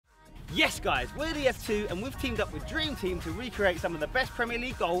Yes guys, we're the F2 and we've teamed up with Dream Team to recreate some of the best Premier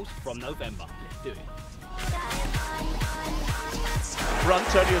League goals from November. Let's do it.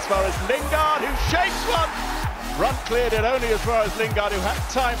 Brunt only as far as Lingard, who shapes one. Brunt cleared it only as far as Lingard, who had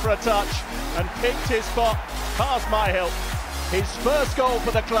time for a touch and picked his spot past Myhill. His first goal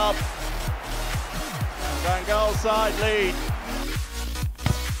for the club. Van Gaal's side lead.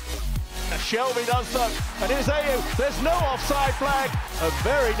 Shelby does so, and here's Ayew. There's no offside flag. A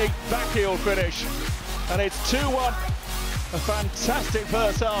very neat backheel finish, and it's 2-1. A fantastic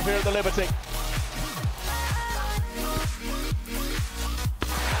first half here at the Liberty.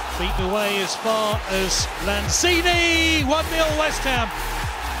 Beaten away as far as Lanzini. 1-0 West Ham.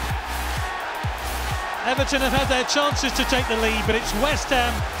 Everton have had their chances to take the lead, but it's West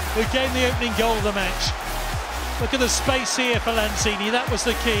Ham who gained the opening goal of the match. Look at the space here for Lanzini, that was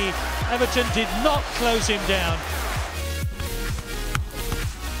the key. Everton did not close him down.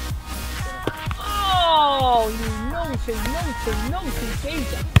 Oh, you naughty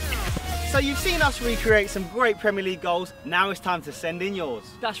geezer. So you've seen us recreate some great Premier League goals, now it's time to send in yours.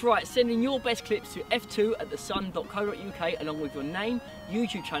 That's right, send in your best clips to f2@thesun.co.uk along with your name,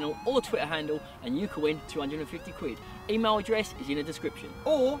 YouTube channel or Twitter handle and you can win 250 quid. Email address is in the description.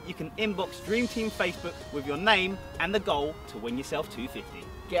 Or you can inbox Dream Team Facebook with your name and the goal to win yourself 250.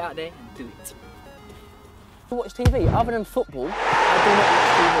 Get out there and do it. Watch TV, other than football, I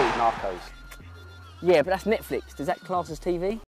do not watch TV. Narcos. Yeah, but that's Netflix. Does that class as TV?